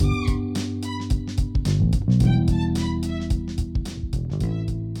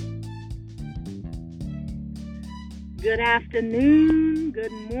Good afternoon,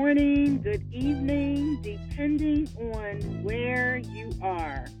 good morning, good evening, depending on where you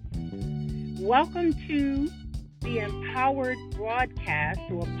are. Welcome to the Empowered Broadcast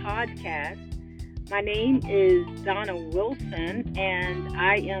or Podcast. My name is Donna Wilson, and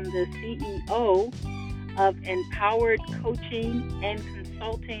I am the CEO of Empowered Coaching and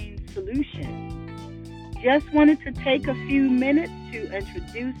Consulting Solutions. Just wanted to take a few minutes to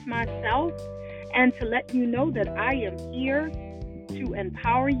introduce myself and to let you know that I am here to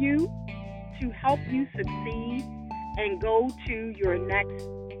empower you, to help you succeed and go to your next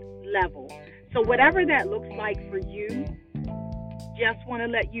level. So whatever that looks like for you, just want to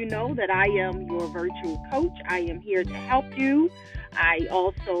let you know that I am your virtual coach. I am here to help you. I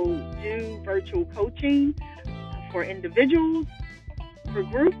also do virtual coaching for individuals, for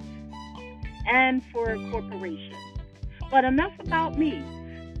groups, and for corporations. But enough about me.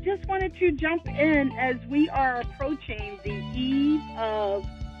 Just wanted to jump in as we are approaching the eve of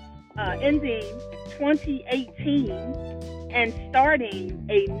ending 2018 and starting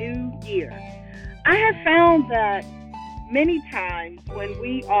a new year. I have found that many times when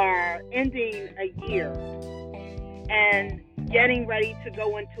we are ending a year and getting ready to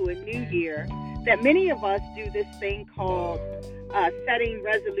go into a new year, that many of us do this thing called setting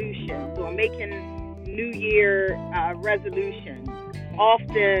resolutions or making New Year resolutions.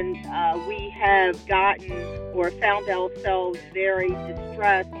 Often we have gotten or found ourselves very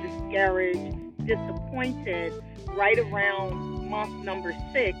distressed, discouraged, disappointed right around month number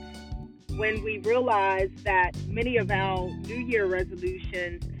 6 when we realize that many of our New Year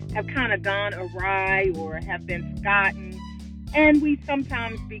resolutions have kind of gone awry or have been forgotten, and we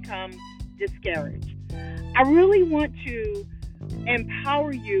sometimes become discouraged. I really want to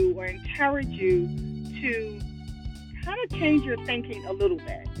empower you or encourage you to kind of change your thinking a little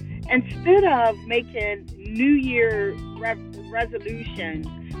bit. Instead of making New Year resolutions,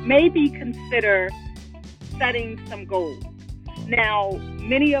 maybe consider setting some goals. Now,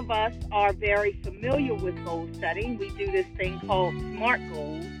 many of us are very familiar with goal setting. We do this thing called SMART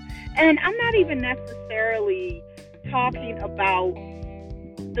goals. And I'm not even necessarily talking about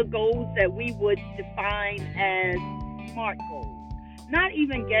the goals that we would define as SMART goals. Not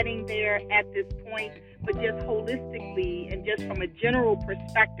even getting there at this point, but just holistically and just from a general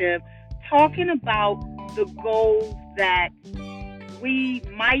perspective, talking about the goals that we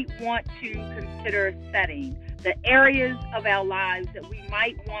might want to consider setting, the areas of our lives that we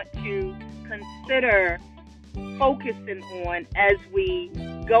might want to consider focusing on as we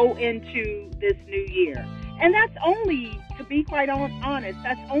go into this new year. And that's only, to be quite honest,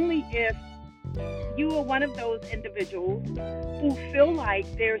 that's only if you are one of those individuals who feel like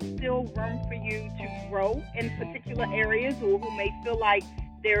there's still room for you to grow in particular areas, or who may feel like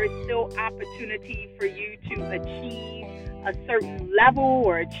there is still opportunity for you to achieve a certain level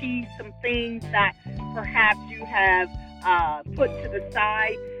or achieve some things that perhaps you have put to the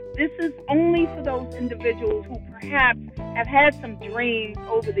side. This is only for those individuals who perhaps have had some dreams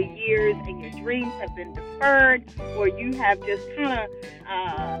over the years and your dreams have been deferred, or you have just kind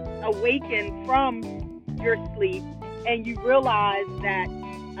of awakened from your sleep and you realize that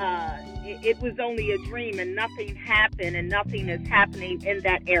it was only a dream and nothing happened and nothing is happening in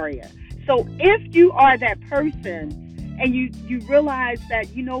that area. So if you are that person and you realize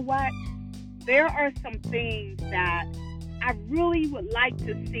that, you know what, there are some things that I really would like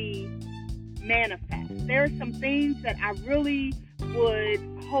to see manifest. There are some things that I really would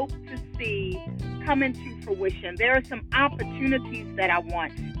hope to see come into fruition. There are some opportunities that I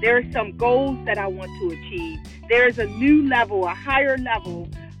want. There are some goals that I want to achieve. There is a new level, a higher level,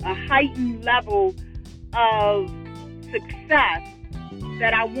 a heightened level of success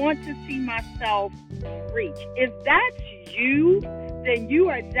that I want to see myself reach. If that's you, then you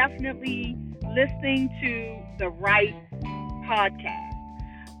are definitely listening to the right podcast.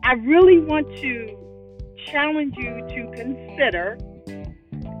 I really want to challenge you to consider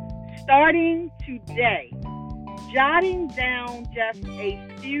starting today, jotting down just a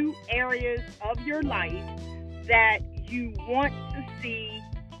few areas of your life that you want to see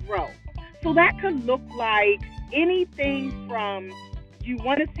grow. So that could look like anything from you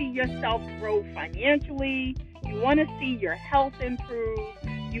want to see yourself grow financially, you want to see your health improve,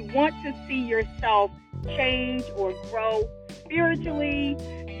 you want to see yourself change or grow spiritually,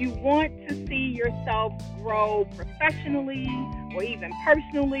 you want to see yourself grow professionally or even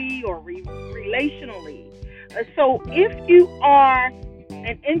personally or relationally. So if you are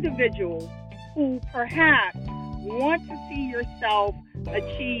an individual who perhaps want to see yourself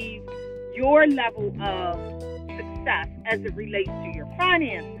achieve your level of success as it relates to your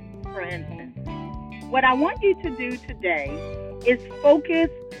finances, for instance, what I want you to do today is focus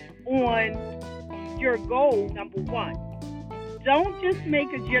on your goal, number one. Don't just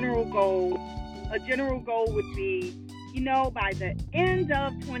make a general goal. A general goal would be, by the end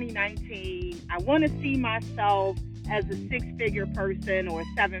of 2019, I want to see myself as a six-figure person or a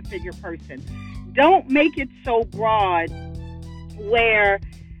seven-figure person. Don't make it so broad where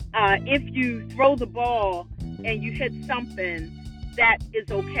if you throw the ball and you hit something, that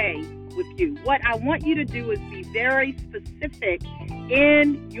is okay with you. What I want you to do is be very specific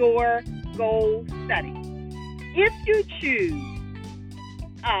in your goal setting. If you choose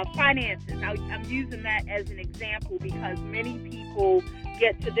finances, I'm using that as an example because many people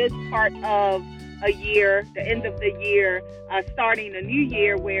get to this part of a year, the end of the year, starting a new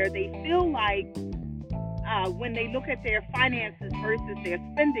year, where they feel like when they look at their finances versus their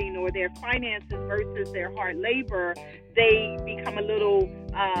spending, or their finances versus their hard labor, they become a little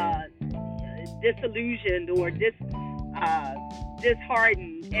disillusioned or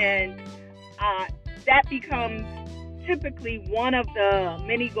disheartened, and that becomes typically one of the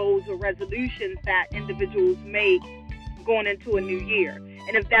many goals or resolutions that individuals make going into a new year.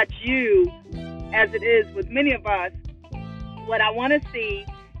 And if that's you, as it is with many of us, what I want to see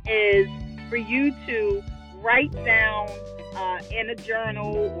is for you to write down in a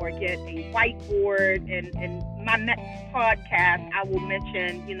journal or get a whiteboard. And my next podcast, I will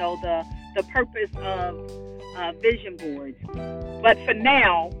mention, the purpose of vision boards. But for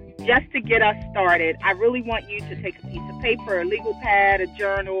now, just to get us started, I really want you to take a piece of paper, a legal pad, a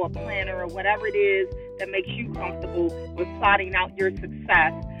journal, a planner, or whatever it is that makes you comfortable with plotting out your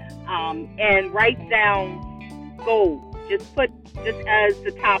success, and write down goals. Just put just as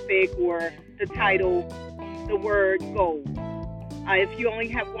the topic or the title, the word goal. If you only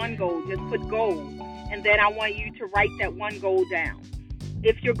have one goal, just put goal. And then I want you to write that one goal down.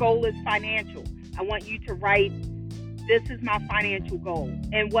 If your goal is financial, I want you to write, this is my financial goal.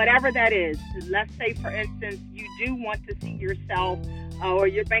 And whatever that is, let's say, for instance, you do want to see yourself or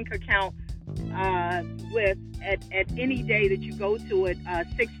your bank account with at any day that you go to it,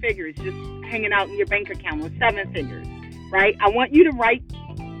 6 figures just hanging out in your bank account, or 7 figures, right? I want you to write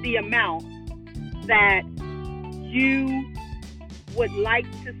the amount that you would like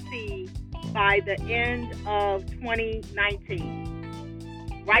to see by the end of 2019.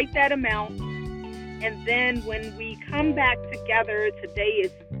 Write that amount, and then when we come back together, today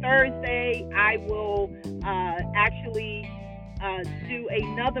is Thursday, I will actually do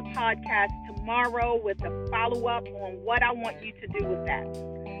another podcast tomorrow with a follow-up on what I want you to do with that.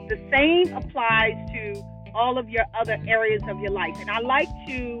 The same applies to all of your other areas of your life. And I like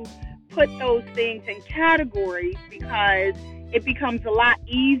to put those things in categories because it becomes a lot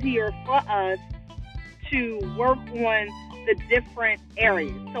easier for us to work on the different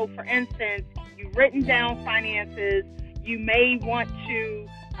areas. So, for instance, you've written down finances. You may want to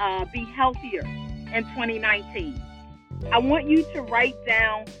be healthier in 2019. I want you to write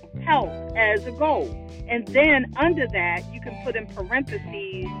down health as a goal. And then under that, you can put in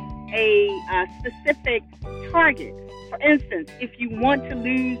parentheses a specific target. For instance, if you want to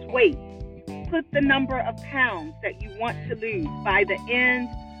lose weight, put the number of pounds that you want to lose by the end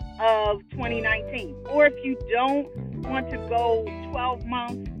of 2019. Or if you don't want to go 12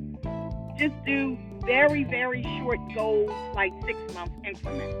 months, just do very, very short goals like 6-month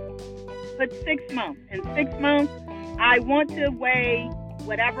increments. Put 6 months. In 6 months, I want to weigh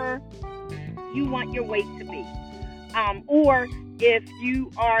whatever you want your weight to be. Or if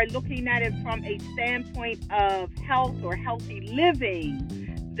you are looking at it from a standpoint of health or healthy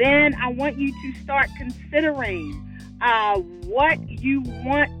living, then I want you to start considering what you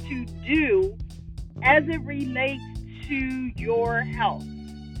want to do as it relates to your health.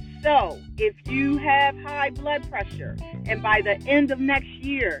 So if you have high blood pressure and by the end of next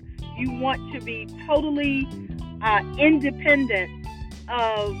year, you want to be totally independent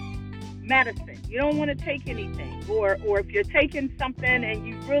of medicine. You don't want to take anything. Or if you're taking something and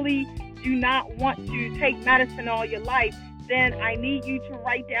you really do not want to take medicine all your life, then I need you to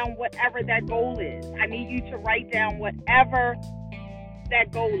write down whatever that goal is. I need you to write down whatever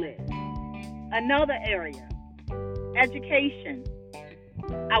that goal is. Another area, education.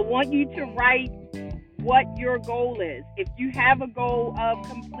 I want you to write what your goal is. If you have a goal of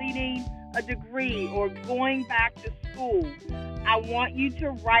completing a degree or going back to school, I want you to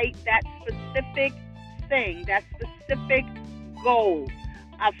write that specific thing, that specific goal.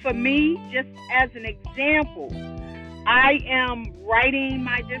 For me, just as an example, I am writing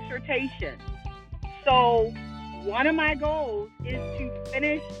my dissertation. So one of my goals is to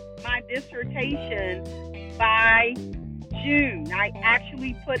finish my dissertation by June. I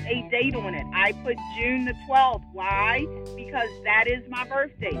actually put a date on it. I put June the 12th. Why? Because that is my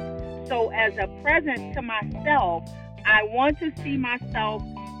birthday. So as a present to myself, I want to see myself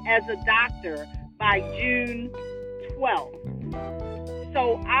as a doctor by June 12th.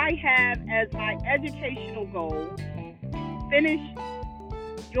 So I have as my educational goal, finish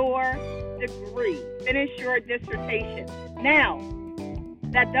your degree, finish your dissertation. Now,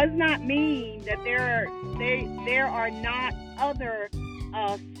 that does not mean that there are not other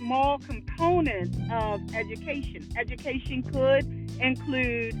small components of education. Education could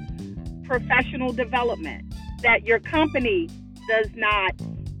include professional development that your company does not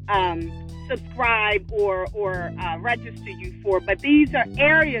subscribe or register you for, but these are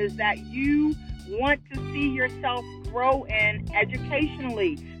areas that you want to see yourself grow in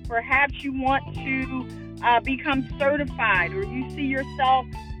educationally. Perhaps you want to become certified, or you see yourself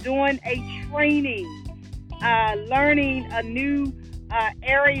doing a training, learning a new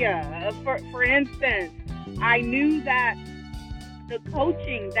area. For instance, I knew that the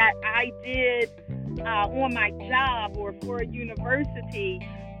coaching that I did on my job or for a university,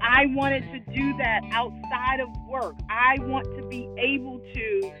 I wanted to do that outside of work. I want to be able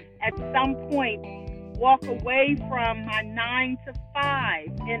to, at some point, walk away from my 9 to 5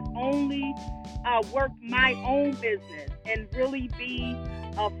 and only work my own business and really be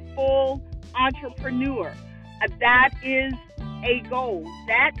a full entrepreneur. That is a goal.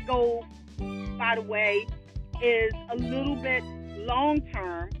 That goal, by the way, is a little bit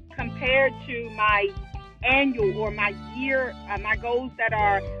long-term compared to my annual or my year, my goals that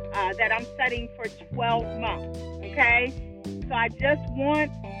I'm setting for 12 months. Okay, so I just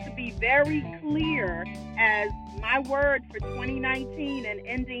want to be very clear, as my word for 2019 and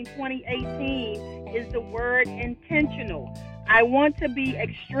ending 2018 is the word intentional. I want to be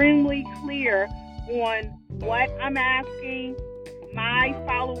extremely clear on what I'm asking my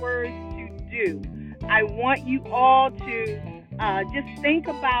followers to do. I want you all to just think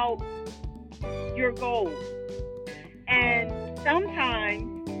about your goals. And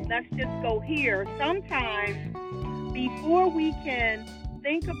sometimes, let's just go here, sometimes before we can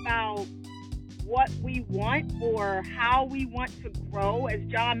think about what we want or how we want to grow, as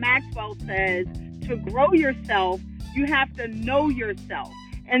John Maxwell says, to grow yourself, you have to know yourself.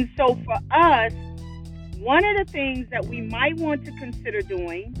 And so for us, one of the things that we might want to consider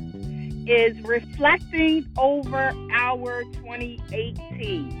doing is reflecting over our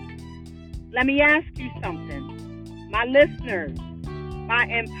 2018. Let me ask you something. My listeners, my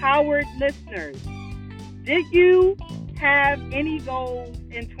empowered listeners, did you have any goals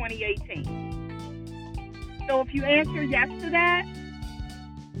in 2018? So if you answer yes to that,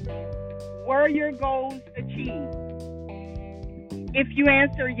 were your goals achieved? If you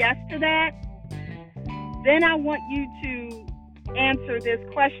answer yes to that, then I want you to answer this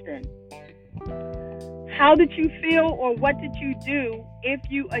question. How did you feel, or what did you do if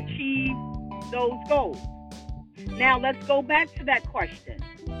you achieved those goals? Now let's go back to that question.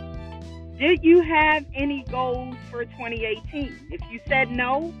 Did you have any goals for 2018? If you said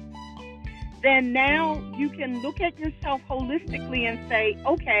no, then now you can look at yourself holistically and say,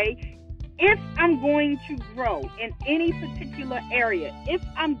 okay, if I'm going to grow in any particular area, if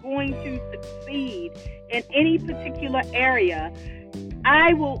I'm going to succeed in any particular area,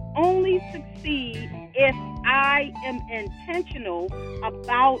 I will only succeed if I am intentional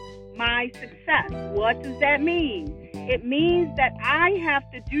about my success. What does that mean? It means that I have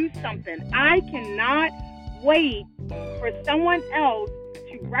to do something. I cannot wait for someone else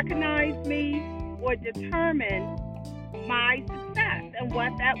to recognize me or determine my success and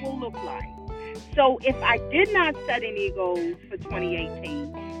what that will look like. So if I did not set any goals for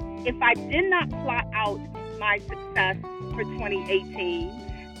 2018, if I did not plot out my success for 2018,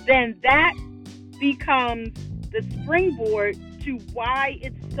 then that becomes the springboard to why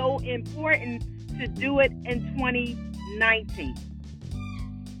it's so important to do it in 2019.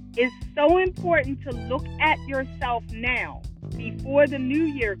 It's so important to look at yourself now before the new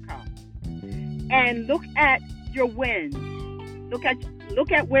year comes and look at your wins. Look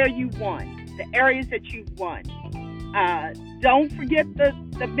at where you won, the areas that you've won. Don't forget the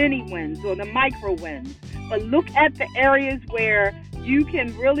mini wins or the micro wins, but look at the areas where you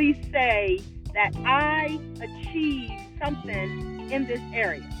can really say that I achieved something in this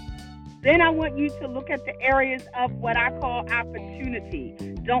area. Then I want you to look at the areas of what I call opportunity.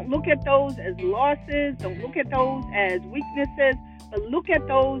 Don't look at those as losses. Don't look at those as weaknesses, but look at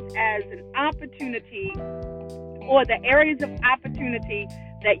those as an opportunity, or the areas of opportunity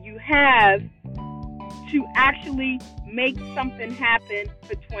that you have to actually make something happen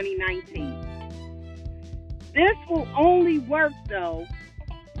for 2019. This will only work, though,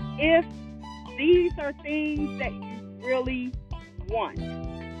 if these are things that you really want.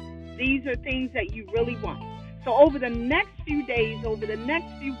 These are things that you really want. So over the next few days, over the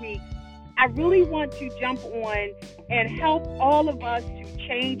next few weeks, I really want to jump on and help all of us to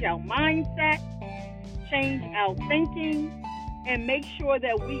change our mindset, change our thinking, and make sure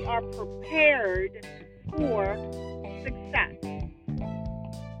that we are prepared for success.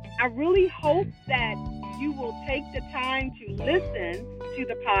 I really hope that you will take the time to listen to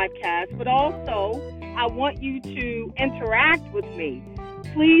the podcast, but also I want you to interact with me.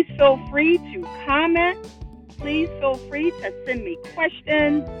 Please feel free to comment. Please feel free to send me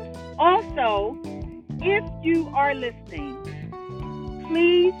questions. Also, if you are listening,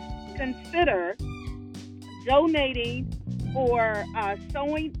 please consider donating or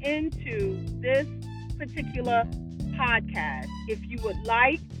sewing into this particular podcast. If you would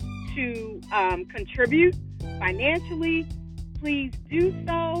like to contribute financially, please do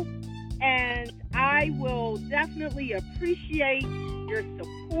so. And I will definitely appreciate your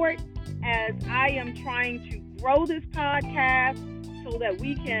support as I am trying to grow this podcast so that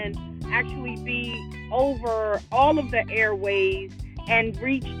we can actually be over all of the airways and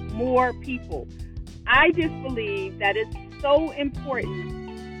reach more people. I just believe that it's so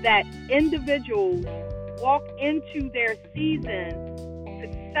important that individuals walk into their season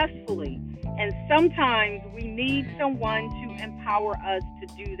successfully. And sometimes we need someone to empower us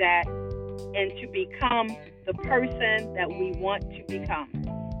to do that and to become the person that we want to become.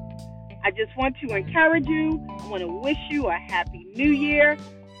 I just want to encourage you. I want to wish you a happy new year.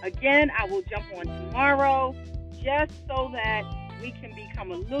 Again, I will jump on tomorrow just so that we can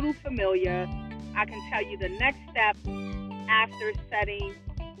become a little familiar. I can tell you the next step after setting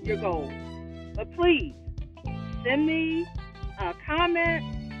your goals. But please, send me a comment,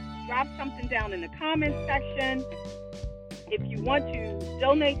 drop something down in the comment section. If you want to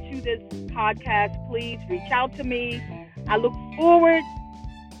donate to this podcast, please reach out to me. I look forward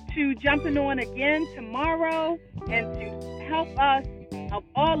to jumping on again tomorrow and to help us, help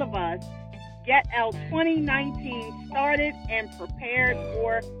all of us, get our 2019 started and prepared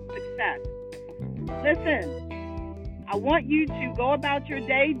for success. Listen, I want you to go about your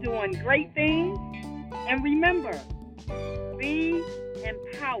day doing great things, and remember, be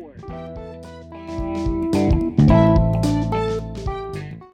empowered.